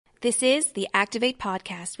This is the Activate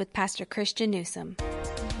Podcast with Pastor Christian Newsom.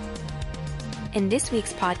 In this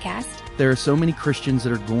week's podcast, there are so many Christians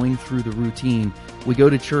that are going through the routine. We go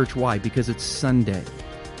to church. Why? Because it's Sunday.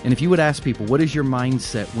 And if you would ask people, what is your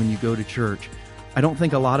mindset when you go to church? I don't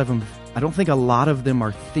think a lot of them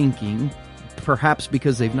are thinking, perhaps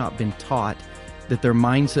because they've not been taught, that their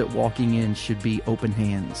mindset walking in should be open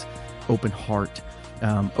hands, open heart,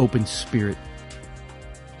 open spirit.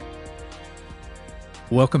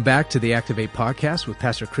 Welcome back to the Activate Podcast with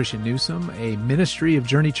Pastor Christian Newsom, a ministry of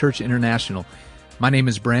Journey Church International. My name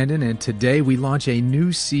is Brandon, and today we launch a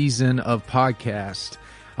new season of podcast.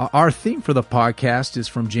 Our theme for the podcast is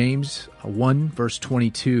from James 1, verse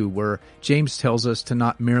 22, where James tells us to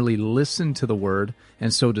not merely listen to the word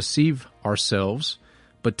and so deceive ourselves,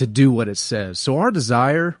 but to do what it says. So our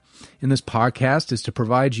desire in this podcast is to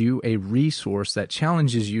provide you a resource that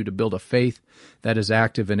challenges you to build a faith that is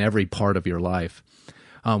active in every part of your life.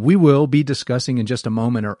 We will be discussing in just a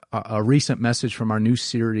moment a recent message from our new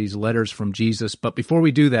series, Letters from Jesus. But before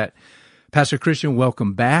we do that, Pastor Christian,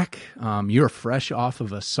 welcome back. You're fresh off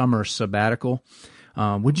of a summer sabbatical.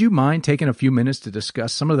 Would you mind taking a few minutes to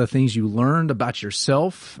discuss some of the things you learned about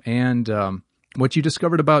yourself and what you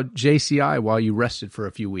discovered about JCI while you rested for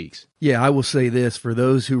a few weeks? Yeah, I will say this. For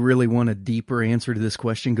those who really want a deeper answer to this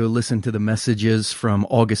question, go listen to the messages from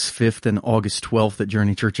August 5th and August 12th at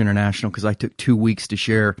Journey Church International, because I took 2 weeks to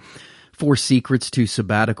share 4 secrets to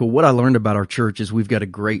sabbatical. What I learned about our church is we've got a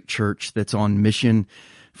great church that's on mission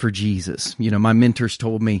for Jesus. You know, my mentors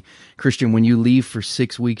told me, Christian, when you leave for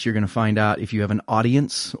 6 weeks, you're going to find out if you have an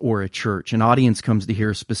audience or a church. An audience comes to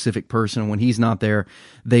hear a specific person. When he's not there,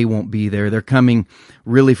 they won't be there. They're coming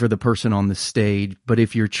really for the person on the stage. But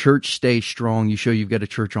if your church stays strong, you show you've got a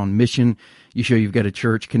church on mission. You show you've got a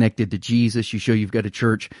church connected to Jesus. You show you've got a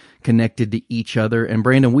church connected to each other. And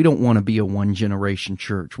Brandon, we don't want to be a one-generation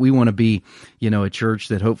church. We want to be, a church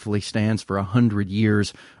that hopefully stands for 100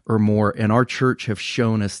 years or more. And our church have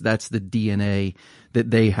shown us that's the DNA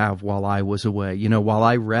that they have while I was away. While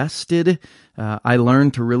I rested, I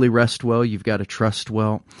learned to really rest well. You've got to trust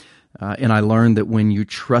well. And I learned that when you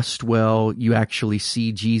trust well, you actually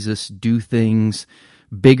see Jesus do things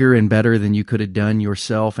bigger and better than you could have done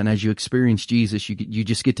yourself. And as you experience Jesus, you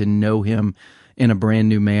just get to know him in a brand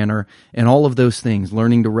new manner. And all of those things,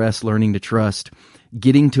 learning to rest, learning to trust,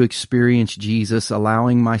 getting to experience Jesus,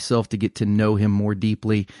 allowing myself to get to know him more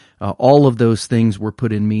deeply, all of those things were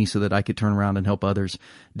put in me so that I could turn around and help others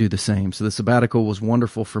do the same. So the sabbatical was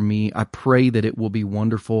wonderful for me. I pray that it will be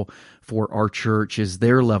wonderful for our church as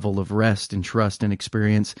their level of rest and trust and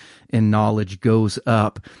experience and knowledge goes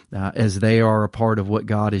up as they are a part of what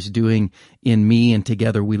God is doing in me, and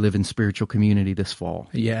together we live in spiritual community this fall.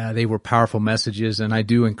 Yeah, they were powerful messages, and I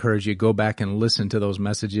do encourage you to go back and listen to those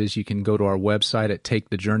messages. You can go to our website at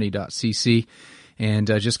takethejourney.cc and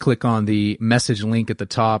just click on the message link at the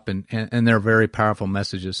top, and they're very powerful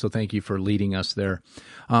messages, so thank you for leading us there.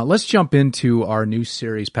 Let's jump into our new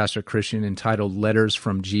series, Pastor Christian, entitled Letters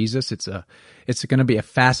from Jesus. It's going to be a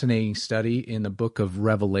fascinating study in the book of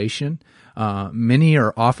Revelation. Many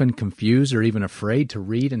are often confused or even afraid to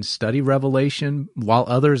read and study Revelation, while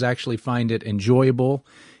others actually find it enjoyable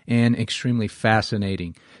and extremely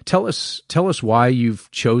fascinating. Tell us why you've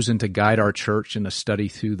chosen to guide our church in a study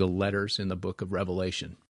through the letters in the book of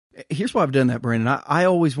Revelation. Here's why I've done that, Brandon. I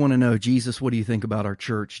always want to know, Jesus, what do you think about our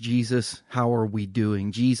church? Jesus, how are we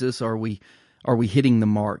doing? Jesus, are we hitting the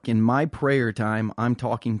mark? In my prayer time, I'm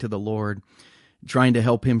talking to the Lord, trying to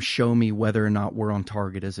help him show me whether or not we're on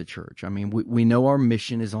target as a church. I mean, we know our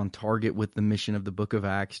mission is on target with the mission of the book of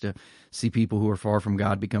Acts, to see people who are far from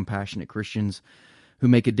God become passionate Christians who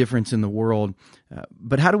make a difference in the world.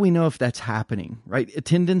 But how do we know if that's happening, right?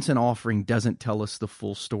 Attendance and offering doesn't tell us the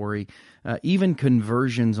full story. Even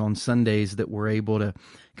conversions on Sundays that we're able to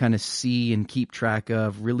kind of see and keep track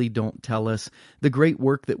of really don't tell us. The great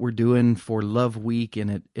work that we're doing for Love Week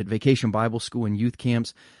and at Vacation Bible School and youth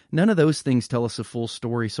camps, none of those things tell us a full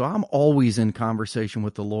story. So I'm always in conversation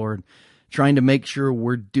with the Lord, trying to make sure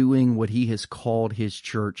we're doing what he has called his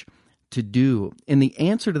church to do. And the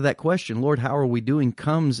answer to that question, Lord, how are we doing,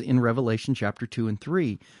 comes in Revelation chapter 2 and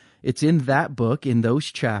 3. It's in that book, in those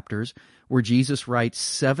chapters, where Jesus writes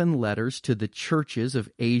 7 letters to the churches of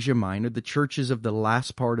Asia Minor, the churches of the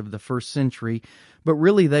last part of the first century. But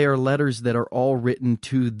really, they are letters that are all written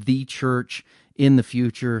to the church in the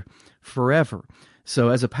future forever. So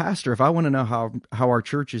as a pastor, if I want to know how our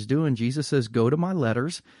church is doing, Jesus says, go to my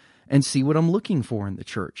letters and see what I'm looking for in the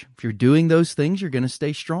church. If you're doing those things, you're going to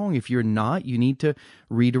stay strong. If you're not, you need to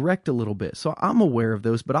redirect a little bit. So I'm aware of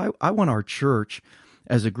those, but I want our church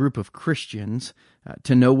as a group of Christians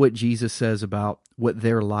to know what Jesus says about what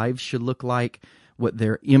their lives should look like, what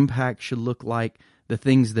their impact should look like, the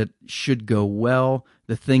things that should go well,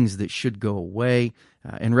 the things that should go away.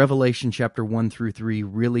 And Revelation chapter 1 through 3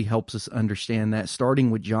 really helps us understand that, starting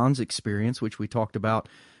with John's experience, which we talked about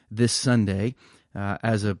this Sunday,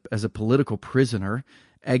 as a political prisoner,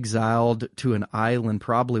 exiled to an island,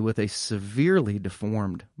 probably with a severely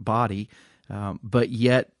deformed body, but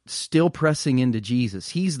yet still pressing into Jesus.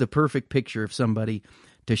 He's the perfect picture of somebody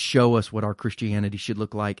to show us what our Christianity should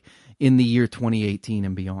look like in the year 2018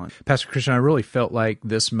 and beyond. Pastor Christian, I really felt like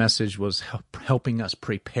this message was helping us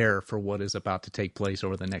prepare for what is about to take place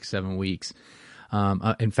over the next 7 weeks.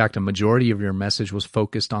 In fact, a majority of your message was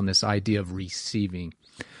focused on this idea of receiving.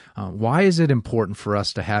 Why is it important for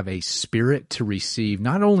us to have a spirit to receive,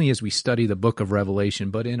 not only as we study the book of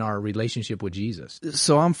Revelation, but in our relationship with Jesus?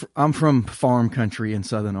 So I'm from farm country in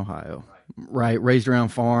southern Ohio, right? Raised around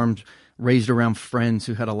farms, raised around friends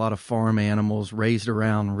who had a lot of farm animals, raised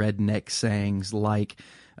around redneck sayings like,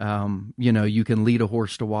 you can lead a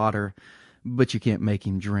horse to water, but you can't make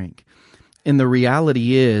him drink. And the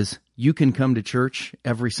reality is, you can come to church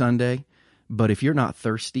every Sunday, but if you're not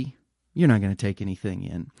thirsty, you're not going to take anything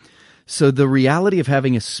in. So the reality of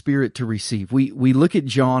having a spirit to receive, we look at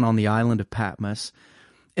John on the island of Patmos,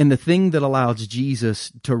 and the thing that allows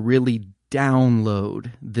Jesus to really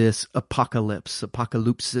download this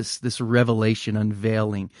apocalypsis, this revelation,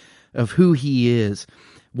 unveiling of who he is,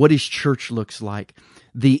 what his church looks like,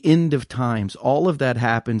 the end of times. All of that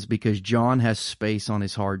happens because John has space on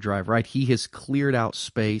his hard drive, right? He has cleared out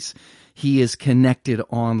space. He is connected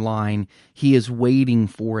online. He is waiting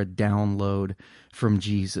for a download from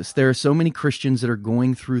Jesus. There are so many Christians that are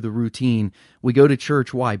going through the routine. We go to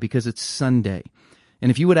church. Why? Because it's Sunday. And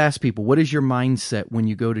if you would ask people, what is your mindset when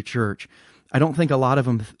you go to church? I don't think a lot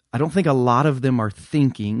of them are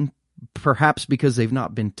thinking, perhaps because they've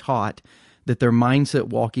not been taught, that their mindset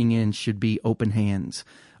walking in should be open hands,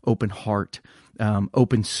 open heart,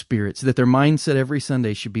 open spirits, that their mindset every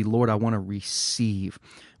Sunday should be, Lord, I want to receive,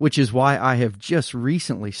 which is why I have just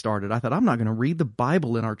recently started. I thought, I'm not going to read the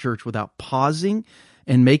Bible in our church without pausing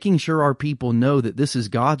and making sure our people know that this is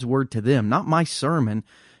God's word to them, not my sermon,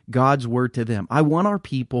 God's word to them. I want our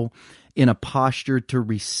people in a posture to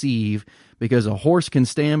receive, because a horse can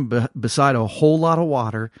stand beside a whole lot of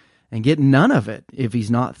water and get none of it if he's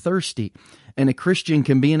not thirsty. And a Christian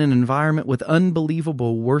can be in an environment with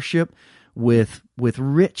unbelievable worship, with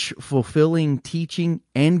rich, fulfilling teaching,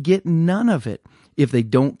 and get none of it if they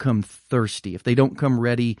don't come thirsty, if they don't come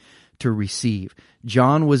ready to receive.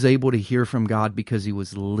 John was able to hear from God because he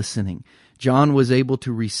was listening. John was able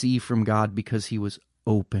to receive from God because he was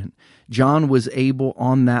open. John was able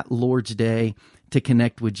on that Lord's Day to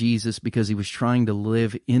connect with Jesus because he was trying to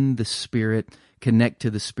live in the Spirit, connect to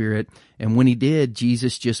the Spirit. And when he did,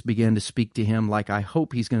 Jesus just began to speak to him like I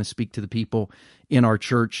hope he's going to speak to the people in our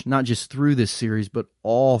church, not just through this series, but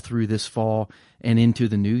all through this fall and into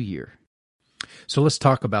the new year. So let's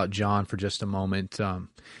talk about John for just a moment.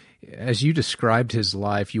 As you described his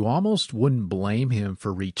life, you almost wouldn't blame him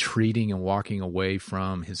for retreating and walking away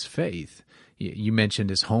from his faith. You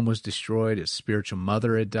mentioned his home was destroyed, his spiritual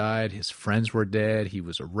mother had died, his friends were dead, he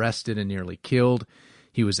was arrested and nearly killed,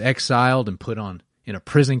 he was exiled and put in a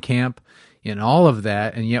prison camp, and all of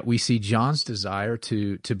that, and yet we see John's desire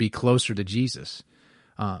to be closer to Jesus.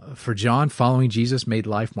 For John, following Jesus made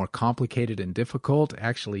life more complicated and difficult,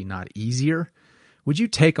 actually not easier. Would you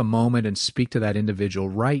take a moment and speak to that individual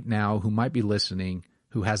right now who might be listening,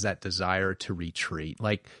 who has that desire to retreat,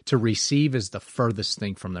 like to receive is the furthest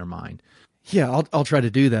thing from their mind? Yeah, I'll try to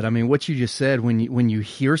do that. I mean, what you just said, when you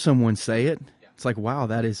hear someone say it, it's like, wow,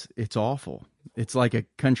 it's awful. It's like a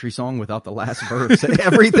country song without the last verse.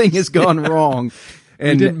 Everything has gone wrong.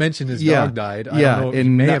 And he didn't mention his dog died. I don't know if he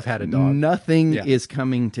may have had a dog. Nothing is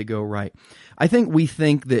coming to go right. I think we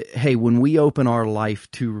think that, hey, when we open our life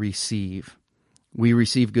to receive, we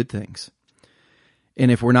receive good things. And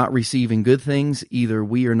if we're not receiving good things, either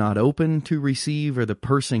we are not open to receive or the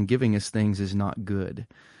person giving us things is not good.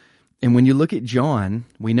 And when you look at John,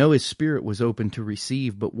 we know his spirit was open to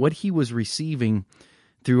receive, but what he was receiving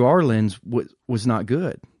through our lens was not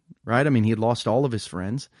good, right? I mean, he had lost all of his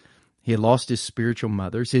friends. He had lost his spiritual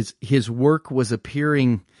mothers. His work was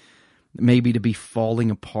appearing maybe to be falling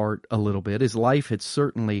apart a little bit. His life had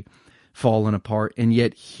certainly fallen apart, and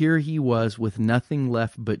yet here he was with nothing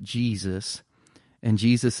left but Jesus. And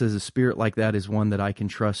Jesus says a spirit like that is one that I can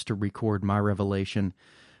trust to record my revelation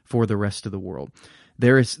for the rest of the world.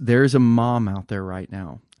 There's a mom out there right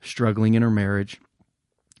now struggling in her marriage.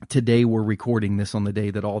 Today we're recording this on the day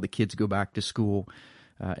that all the kids go back to school.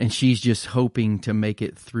 and she's just hoping to make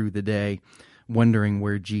it through the day, wondering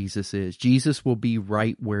where Jesus is. Jesus will be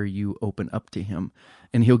right where you open up to him,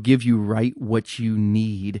 and he'll give you right what you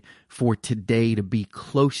need for today to be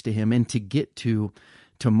close to him and to get to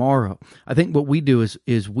tomorrow. I think what we do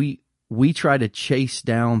is we try to chase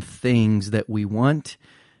down things that we want,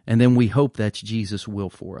 and then we hope that's Jesus' will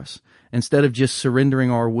for us. Instead of just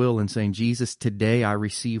surrendering our will and saying, Jesus, today I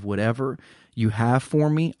receive whatever you have for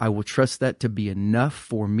me. I will trust that to be enough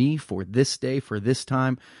for me, for this day, for this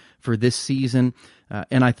time, for this season.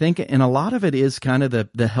 And I think, and a lot of it is kind of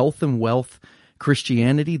the health and wealth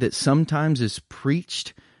Christianity that sometimes is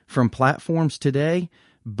preached from platforms today,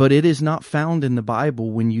 but it is not found in the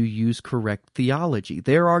Bible when you use correct theology.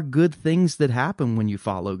 There are good things that happen when you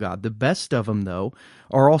follow God. The best of them, though,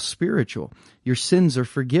 are all spiritual. Your sins are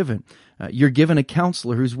forgiven. You're given a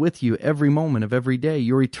counselor who's with you every moment of every day.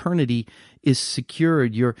 Your eternity is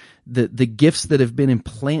secured. The gifts that have been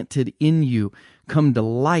implanted in you come to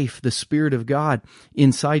life. The Spirit of God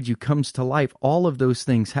inside you comes to life. All of those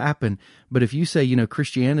things happen. But if you say,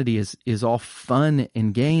 Christianity is all fun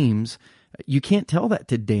and games, you can't tell that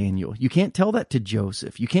to Daniel. You can't tell that to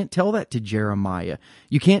Joseph. You can't tell that to Jeremiah.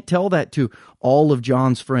 You can't tell that to all of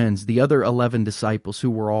John's friends, the other 11 disciples who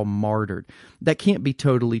were all martyred. That can't be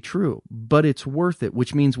totally true, but it's worth it,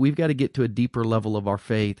 which means we've got to get to a deeper level of our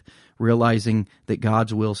faith, realizing that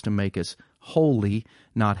God's will is to make us holy,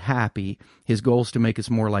 not happy. His goal is to make us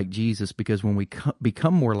more like Jesus, because when we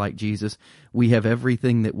become more like Jesus, we have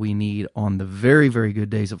everything that we need on the very, very good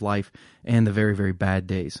days of life and the very, very bad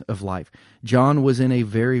days of life. John was in a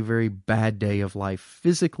very, very bad day of life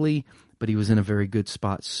physically, but he was in a very good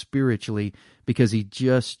spot spiritually because he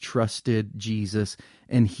just trusted Jesus,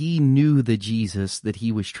 and he knew the Jesus that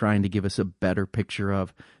he was trying to give us a better picture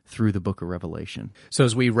of through the book of Revelation. So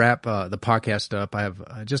as we wrap the podcast up, I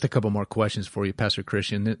have just a couple more questions for you, Pastor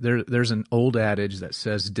Christian. There's an old adage that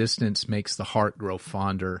says distance makes the heart grow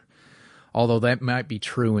fonder. Although that might be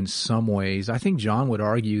true in some ways, I think John would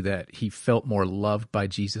argue that he felt more loved by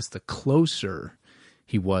Jesus the closer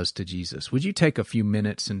he was to Jesus. Would you take a few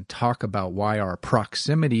minutes and talk about why our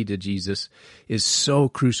proximity to Jesus is so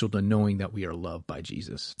crucial to knowing that we are loved by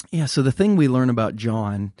Jesus? Yeah, so the thing we learn about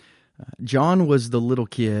John was the little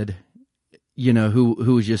kid,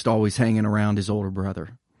 who was just always hanging around his older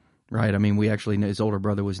brother, right? I mean, we actually know his older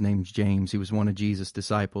brother was named James. He was one of Jesus'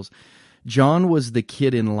 disciples. John was the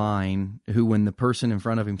kid in line who, when the person in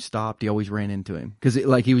front of him stopped, he always ran into him because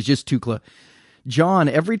he was just too close. John,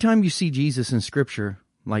 every time you see Jesus in Scripture,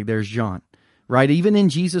 there's John, right? Even in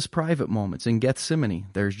Jesus' private moments, in Gethsemane,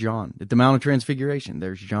 there's John. At the Mount of Transfiguration,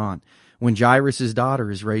 there's John. When Jairus' daughter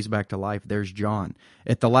is raised back to life, there's John.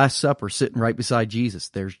 At the Last Supper, sitting right beside Jesus,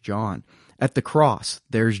 there's John. At the cross,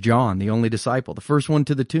 there's John, the only disciple. The first one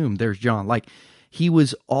to the tomb, there's John. He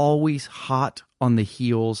was always hot on the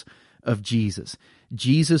heels of Jesus.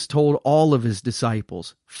 Jesus told all of his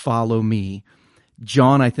disciples, "Follow me."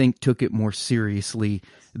 John, I think, took it more seriously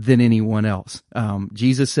than anyone else.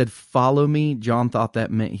 Jesus said, "Follow me." John thought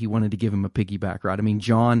that meant he wanted to give him a piggyback, right? I mean,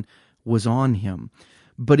 John was on him.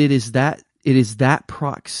 But it is that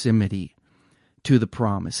proximity to the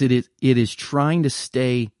promise. It is trying to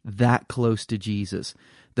stay that close to Jesus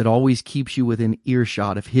that always keeps you within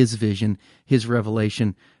earshot of his vision, his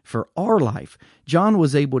revelation for our life. John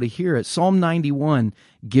was able to hear it. Psalm 91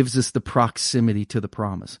 gives us the proximity to the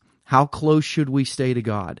promise. How close should we stay to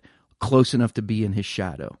God? Close enough to be in his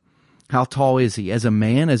shadow. How tall is he? As a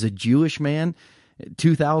man, as a Jewish man,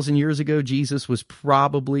 2,000 years ago, Jesus was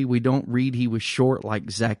probably, we don't read he was short like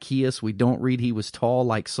Zacchaeus. We don't read he was tall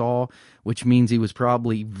like Saul, which means he was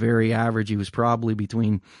probably very average. He was probably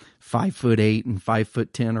between 5'8" and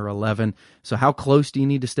 5'10" or 11. So how close do you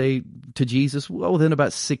need to stay to Jesus? Well, within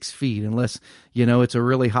about 6 feet, unless, it's a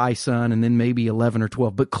really high sun, and then maybe 11 or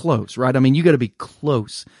 12, but close, right? I mean, you got to be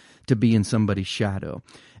close to be in somebody's shadow.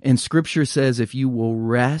 And Scripture says if you will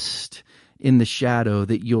rest in the shadow,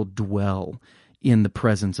 that you'll dwell in the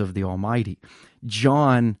presence of the Almighty.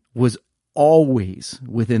 John was always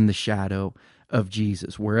within the shadow of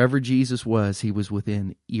Jesus. Wherever Jesus was, he was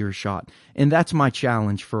within earshot. And that's my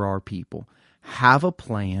challenge for our people. Have a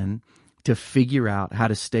plan to figure out how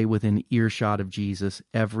to stay within earshot of Jesus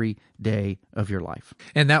every day of your life.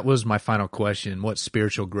 And that was my final question. What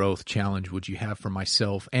spiritual growth challenge would you have for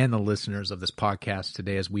myself and the listeners of this podcast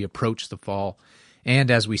today as we approach the fall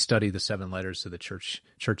and as we study the 7 letters to the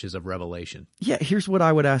churches of Revelation? Yeah, here's what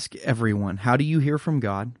I would ask everyone. How do you hear from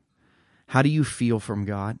God? How do you feel from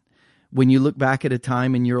God? When you look back at a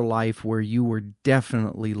time in your life where you were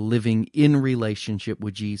definitely living in relationship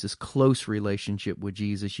with Jesus, close relationship with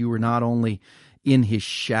Jesus, you were not only in his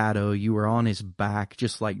shadow, you were on his back,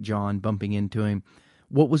 just like John bumping into him.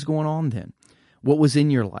 What was going on then? What was in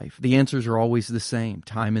your life? The answers are always the same.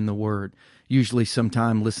 Time in the Word. Usually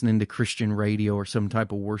sometime listening to Christian radio or some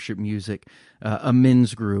type of worship music, a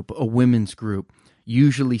men's group, a women's group,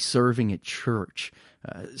 usually serving at church,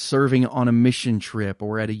 serving on a mission trip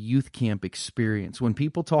or at a youth camp experience. When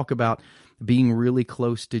people talk about being really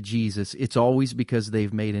close to Jesus, it's always because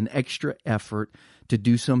they've made an extra effort to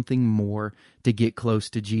do something more to get close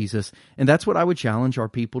to Jesus. And that's what I would challenge our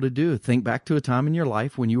people to do. Think back to a time in your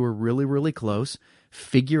life when you were really, really close.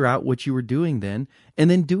 Figure out what you were doing then, and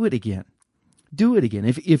then do it again. Do it again.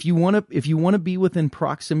 If you want to be within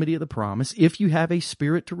proximity of the promise, if you have a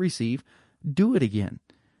spirit to receive, do it again.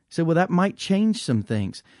 So, well, that might change some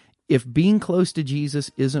things. If being close to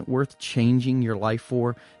Jesus isn't worth changing your life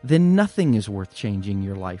for, then nothing is worth changing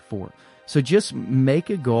your life for. So just make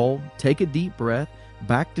a goal, take a deep breath,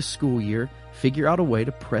 back to school year, figure out a way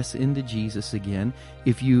to press into Jesus again.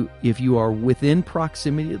 If you are within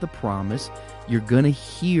proximity of the promise, you're going to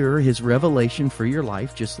hear his revelation for your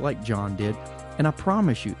life, just like John did. And I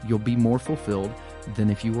promise you, you'll be more fulfilled than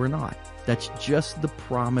if you were not. That's just the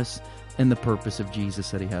promise and the purpose of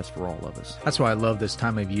Jesus that he has for all of us. That's why I love this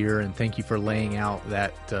time of year, and thank you for laying out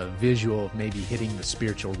that visual of maybe hitting the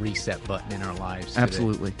spiritual reset button in our lives today.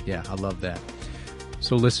 Absolutely. Yeah, I love that.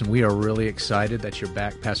 So listen, we are really excited that you're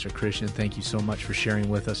back, Pastor Christian. Thank you so much for sharing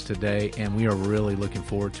with us today, and we are really looking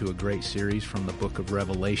forward to a great series from the book of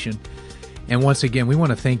Revelation. And once again, we want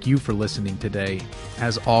to thank you for listening today.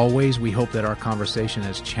 As always, we hope that our conversation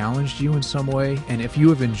has challenged you in some way. And if you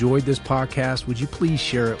have enjoyed this podcast, would you please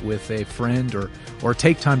share it with a friend or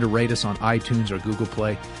take time to rate us on iTunes or Google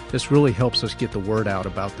Play? This really helps us get the word out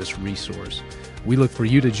about this resource. We look for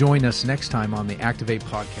you to join us next time on the Activate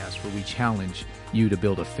podcast, where we challenge you to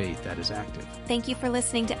build a faith that is active. Thank you for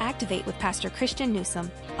listening to Activate with Pastor Christian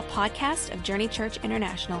Newsom, a podcast of Journey Church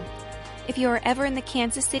International. If you are ever in the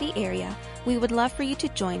Kansas City area, we would love for you to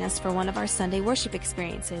join us for one of our Sunday worship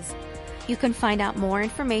experiences. You can find out more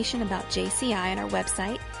information about JCI on our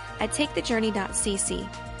website at takethejourney.cc.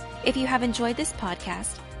 If you have enjoyed this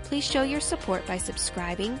podcast, please show your support by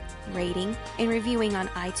subscribing, rating, and reviewing on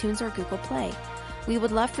iTunes or Google Play. We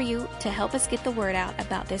would love for you to help us get the word out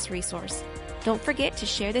about this resource. Don't forget to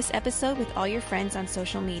share this episode with all your friends on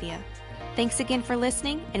social media. Thanks again for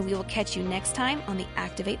listening, and we will catch you next time on the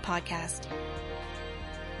Activate podcast.